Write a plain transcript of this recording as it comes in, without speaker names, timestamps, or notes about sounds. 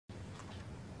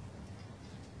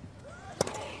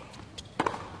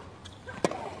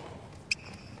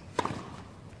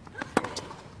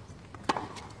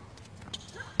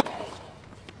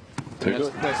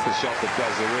good. That's the shot that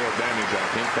does the real damage, I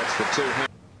think. That's the two-hand.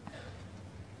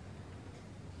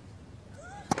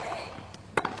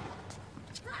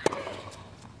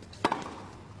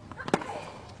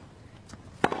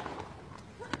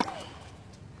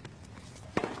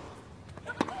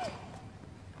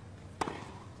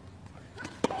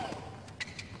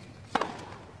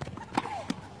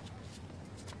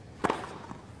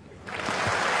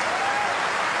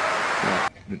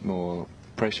 A bit more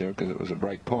pressure because it was a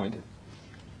break point.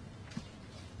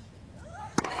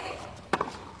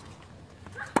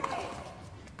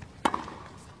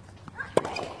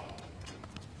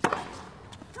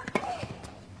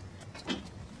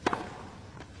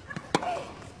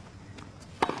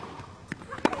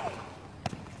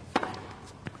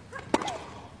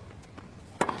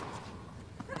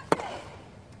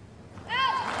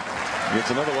 Gets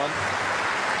another one.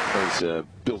 Has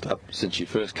built up since she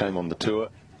first came on the tour.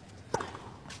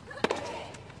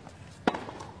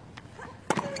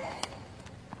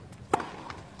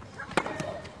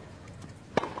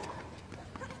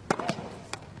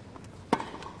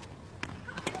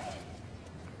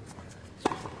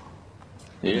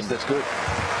 Yes, that's good.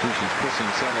 She's pushing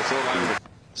Seles all over.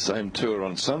 Same tour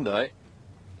on Sunday.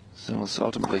 Seles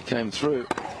ultimately came through.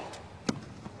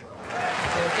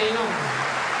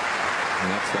 And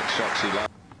that's that shot she loves.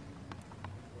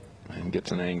 And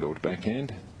gets an angled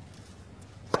backhand.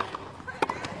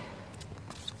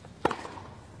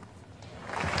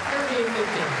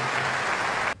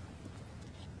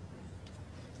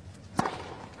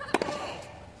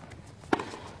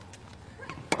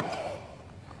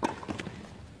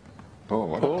 Oh,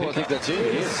 what a I think that's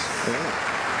it. Yes.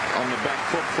 Yeah. On the back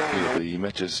foot forward. The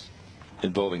matches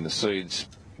involving the seeds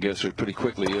go through pretty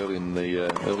quickly early in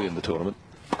the tournament.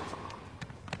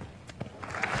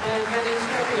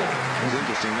 It's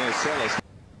interesting there, Seles.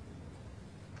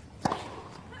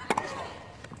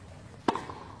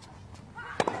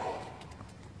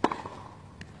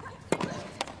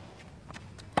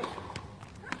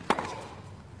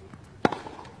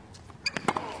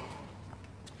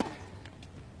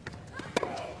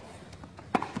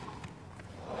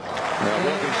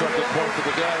 Well-constructed point for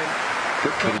the game.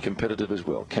 But pretty competitive as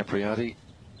well. Capriati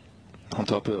on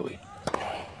top early.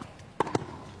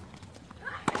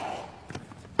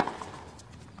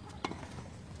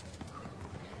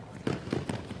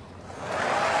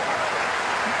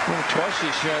 Well, twice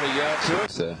she's shown a yard to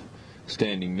it.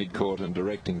 Standing mid-court and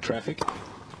directing traffic.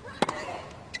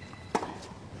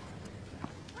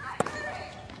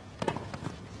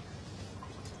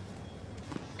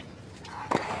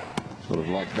 Sort of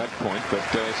like that point, but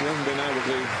she hasn't been able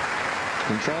to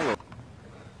control it.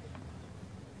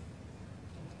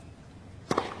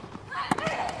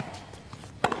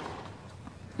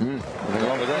 Hang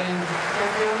on with that.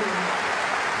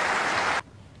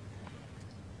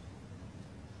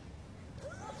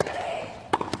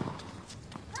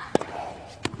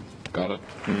 Got it.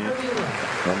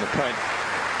 On the paint.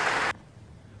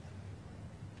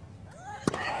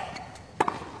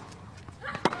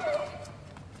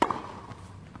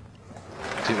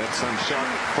 See, that's some shot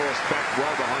forced back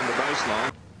well behind the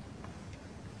baseline.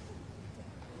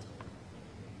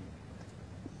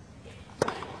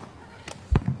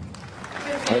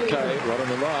 Okay, right on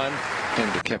the line.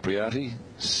 And to Capriati,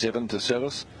 7 to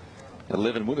Seles.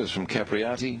 11 winners from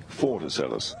Capriati, 4 to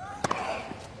Seles.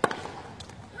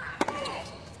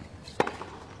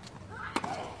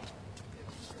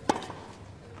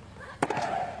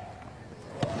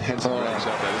 That's a great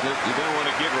shot, that, isn't it? You don't want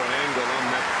to give her an angle on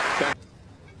that back.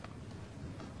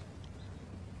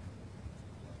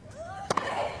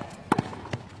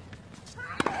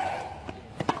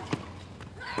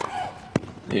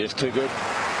 Yes, too good.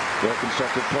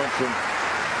 Well-constructed point from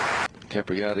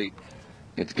Capriati.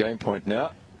 It's game point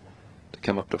now to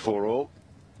come up to 4-all.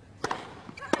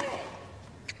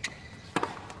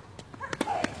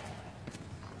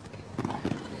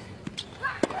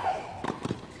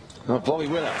 A volley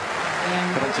winner.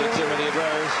 Haven't seen too many of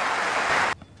those.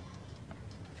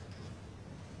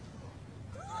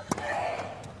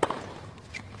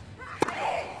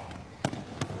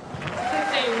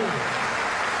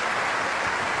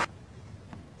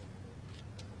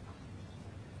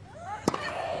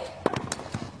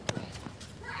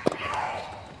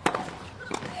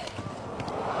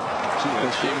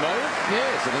 Has she made it?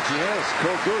 Yes, I think she has.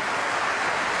 Called good.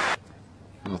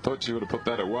 I thought she would have put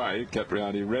that away.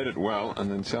 Capriati read it well,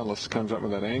 and then Seles comes up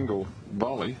with that angle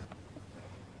volley.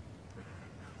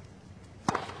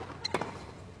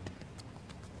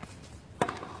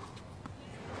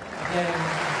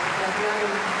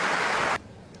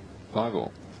 Five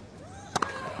all.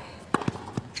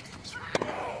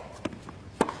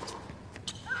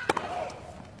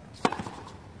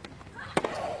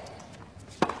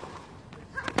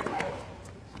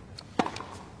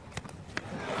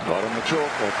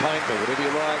 or paint or whatever you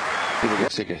like. People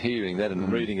get sick of hearing that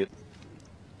and reading it.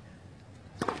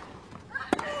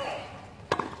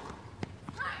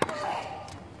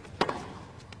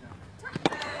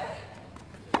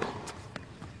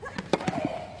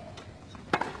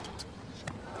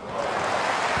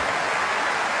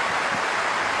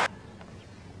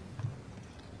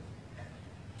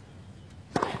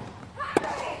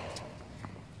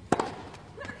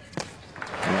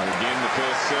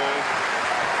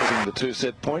 The 2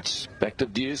 set points, back to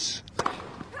deuce.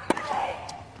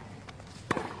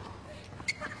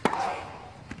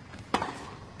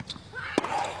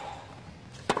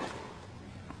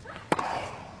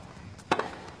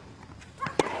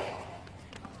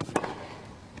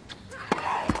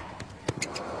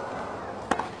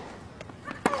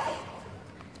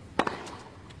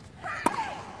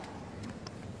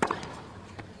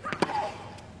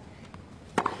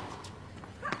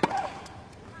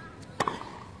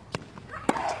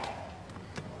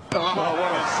 Oh,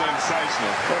 what a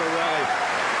sensational. What a rally.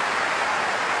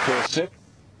 First set.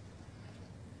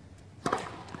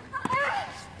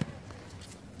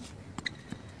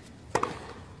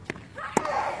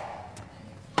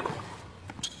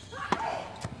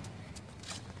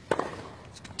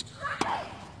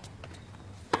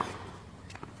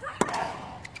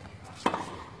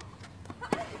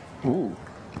 Ooh.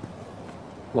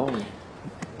 Long.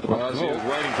 Well, he was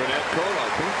waiting for an out call, I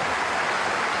think.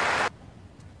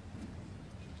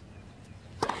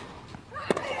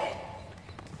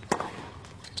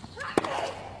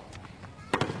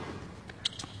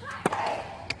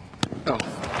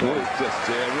 Just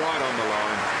right on the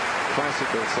line.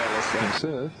 Classical Seles.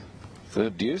 Serve.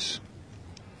 Third deuce.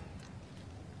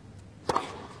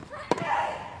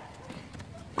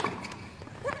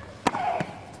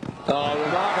 Oh,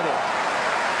 remarkable.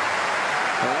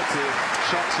 Well, that's it.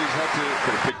 Shots he's had to.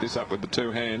 Could have picked this up with the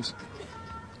 2 hands.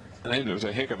 And it was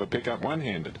a heck of a pick-up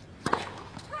one-handed.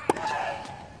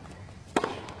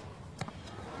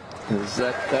 Is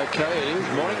that okay? It is.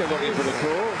 Monica looking for the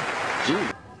call.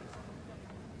 Gee.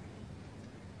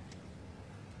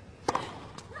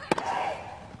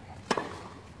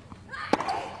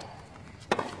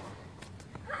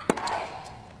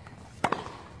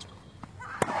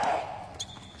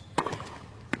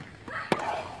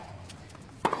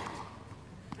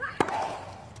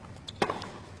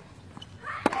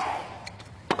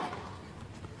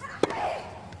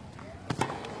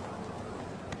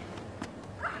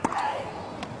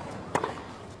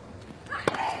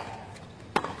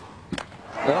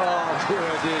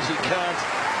 Oh, dear, she can't.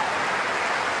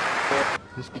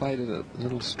 He's played it a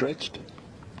little stretched.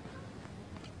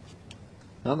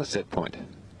 Another set point.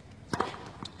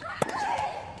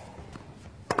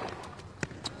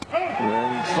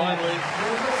 And finally,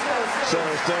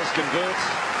 Seles does convert,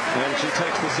 and she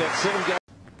takes the set 7 games.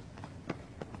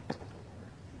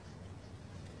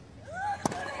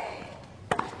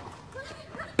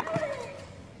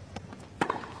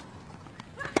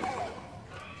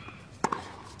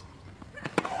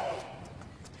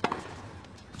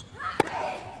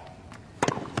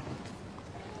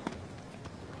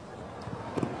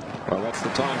 Well, that's the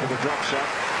time for the drop shot.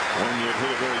 And you've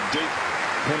hit a very deep,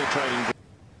 penetrating.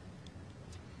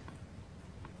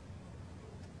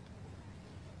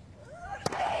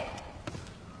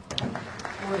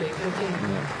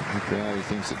 Capriati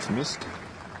thinks it's missed.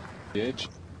 The edge.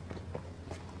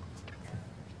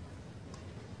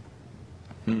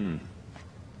 I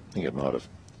think it might have.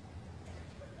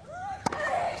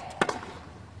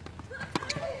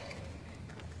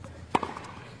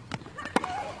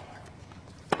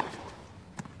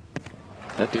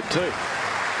 That did too.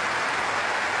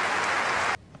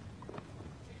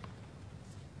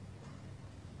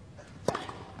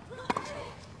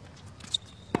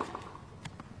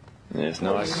 Yes,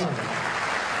 nice.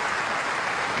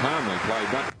 Calmly played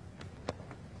that.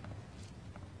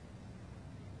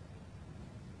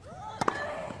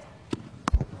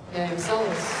 Game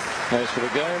Seles. As for the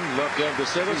game, love game to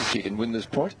Seles. She can win this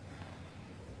point.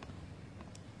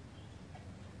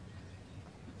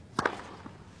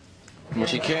 Well,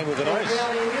 she can with an ace.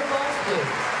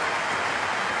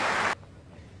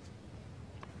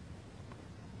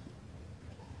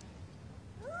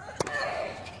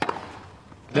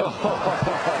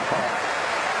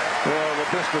 Well, the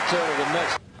best return of the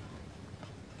match.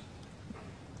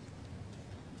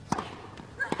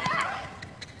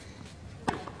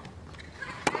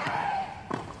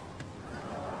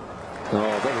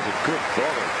 Oh, that was a good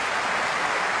volley.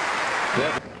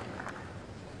 That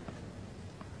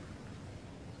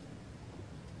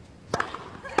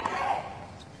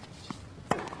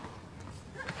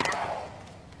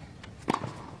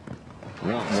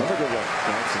Well, another good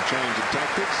one.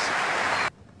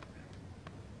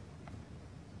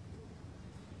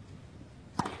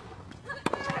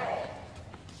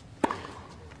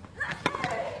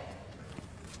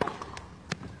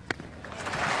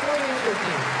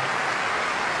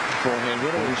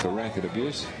 It was a racket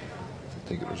abuse. I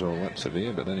think it was all that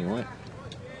severe, but anyway.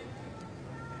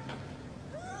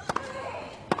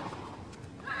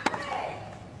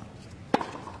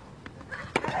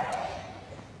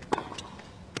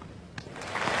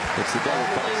 It's the double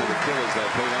pops of the killers, though,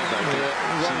 Pete, aren't they?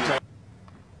 Yeah,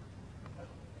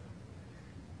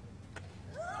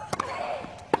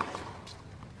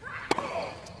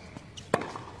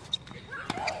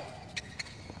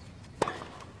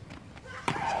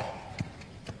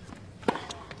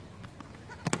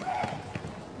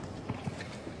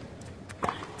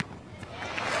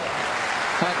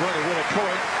 hard way to win a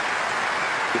point.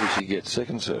 Maybe she gets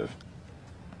second serve.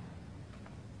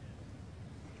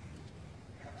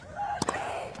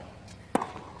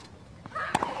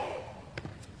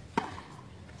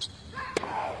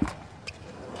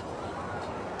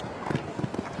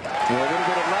 A little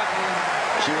bit of luck.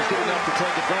 She was good enough to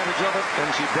take advantage of it, and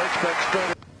she breaks back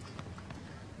straight.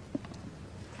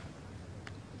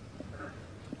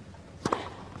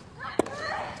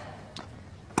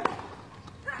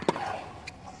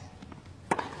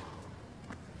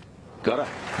 Got her.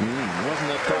 Wasn't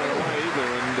that far away either,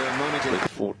 and Monica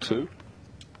 4-2.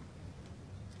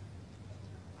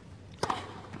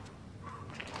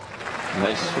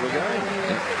 Aces for the game.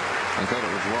 I thought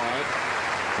it was wide.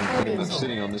 I'm pretty much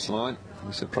sitting on this line.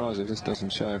 I'm surprised if this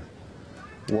doesn't show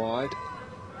wide.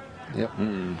 Yep.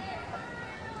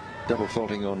 Double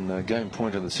faulting on game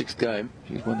point in the 6th game.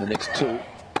 She's won the next 2.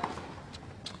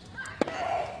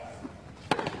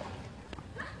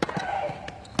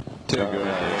 Too good.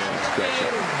 Great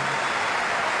shot.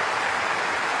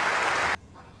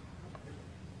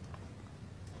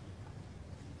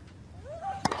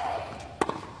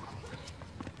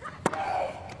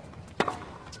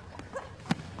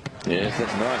 Yes,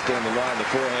 that's nice down the line, the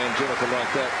forehand, Jennifer,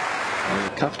 like that.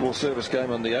 A comfortable service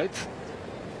game on the 8th.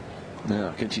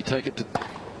 Now, can she take it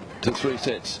to 3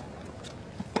 sets?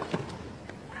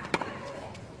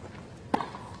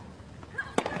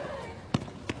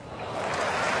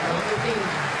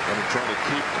 And trying to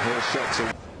keep her shots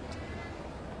away.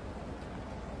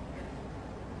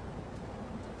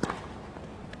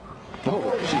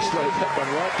 Oh, she slowed that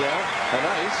one right down. An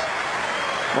ace.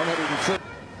 130.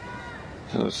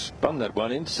 So spun that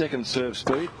one in. Second serve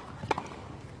speed.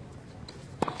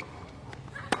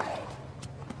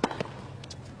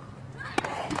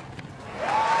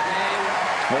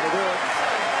 That'll do it.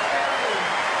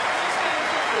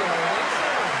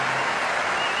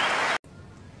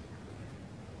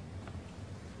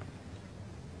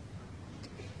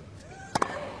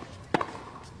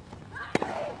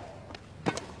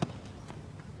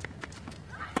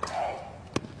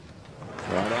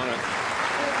 Right on it.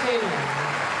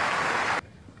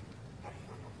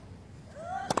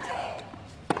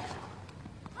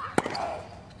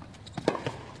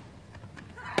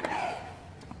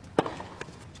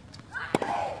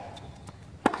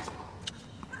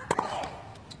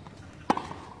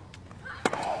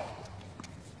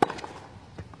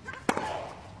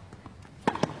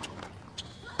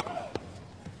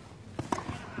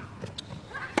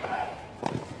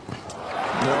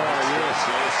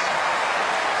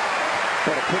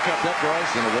 Got to pick up that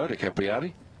rise in a row to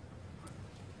Capriati.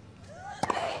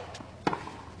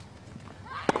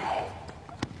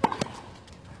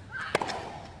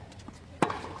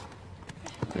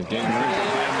 Again,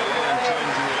 down the line,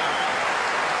 changing it up.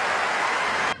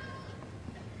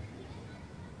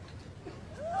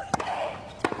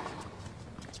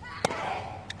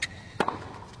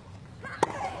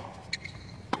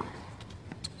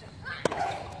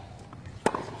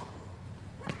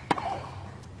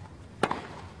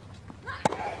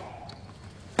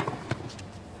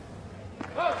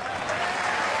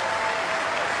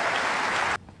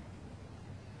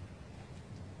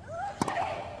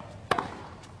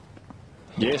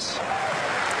 Yes.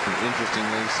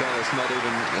 Interestingly, Seles not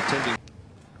even attempting.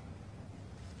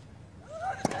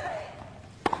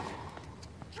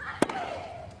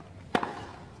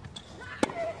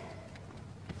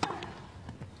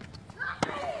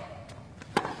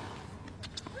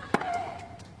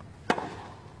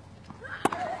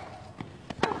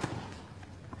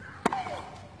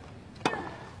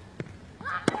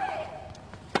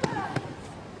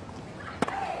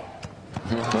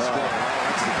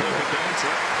 That's the perfect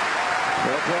answer.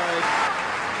 Well played.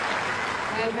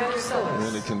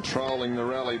 Really controlling the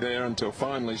rally there until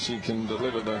finally she can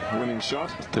deliver the winning shot.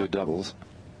 2 doubles.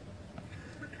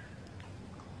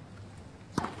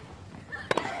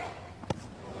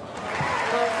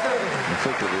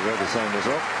 Effectively, they're the same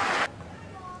result.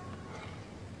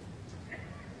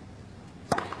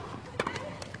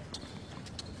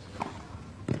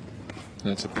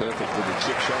 That's a perfect little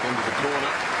chip shot into the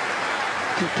corner.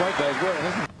 He's played those well,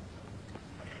 hasn't he?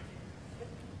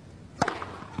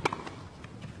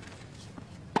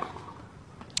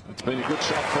 It's been a good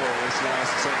shot for this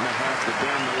last set and a half. The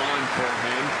down the line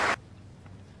forehand.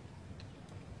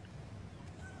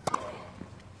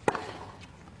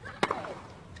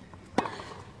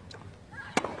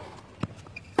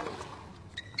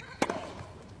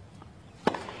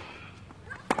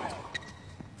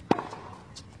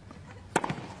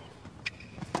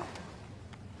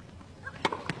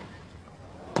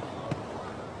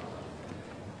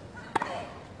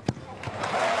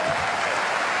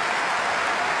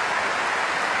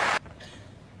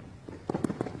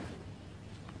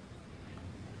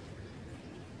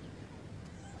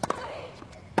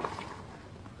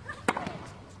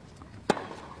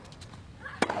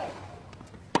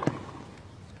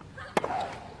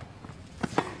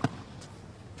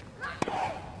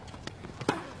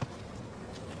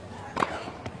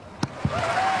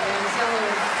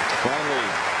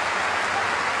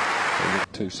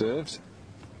 Two serves.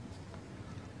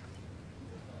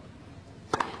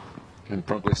 And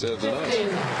promptly serves a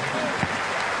nice.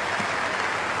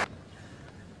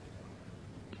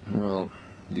 Well,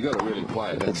 You got to really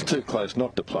play it. it's too close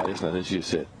not to play, isn't it, as you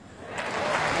said.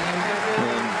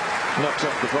 Knocks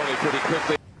off the volley pretty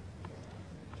quickly.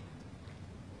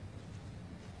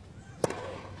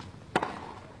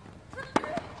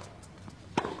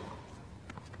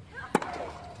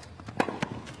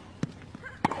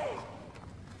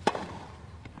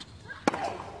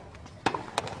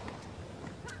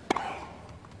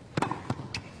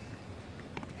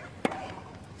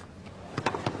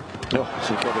 Oh,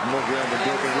 she's got it more ground than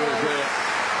broken rules there.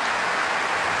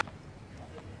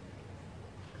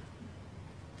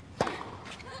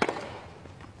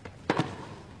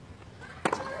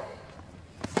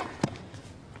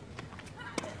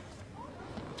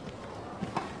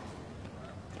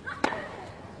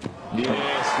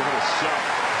 Yes, what a shot.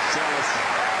 Seles.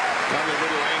 Lovely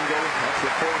little angle off the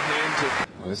forehand.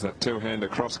 There's that two-hand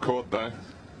across court though.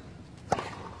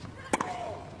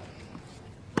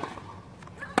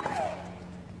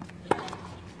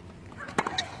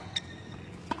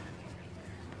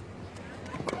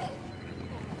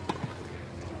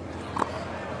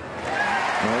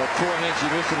 Well, that forehand she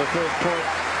missed in the first point.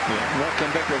 Yeah. Not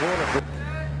come back to haunt it.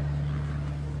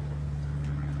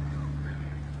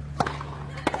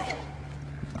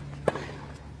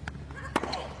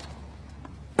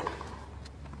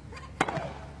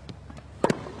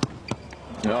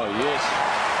 Oh, yes.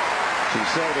 She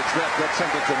sold it. Got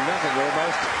something to nothing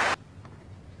almost.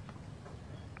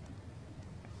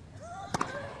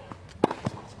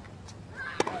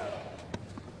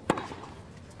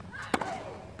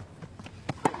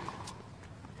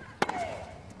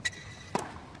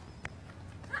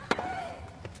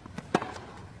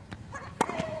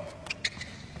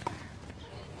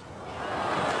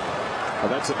 Well,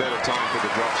 that's a better time for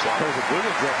the drop shot. That was a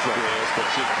brilliant drop shot. Yes, but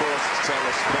she forced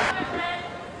Seles back.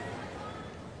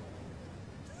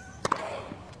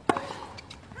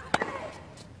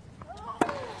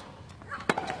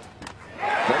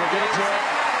 That'll get it to her.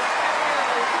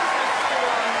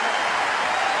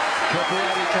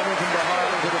 Capriati coming from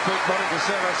behind to defeat Monica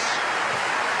Seles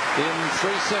in 3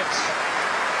 sets.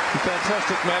 A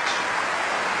fantastic match.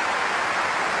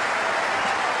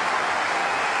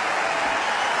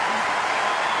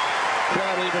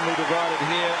 Crowd evenly divided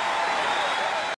here.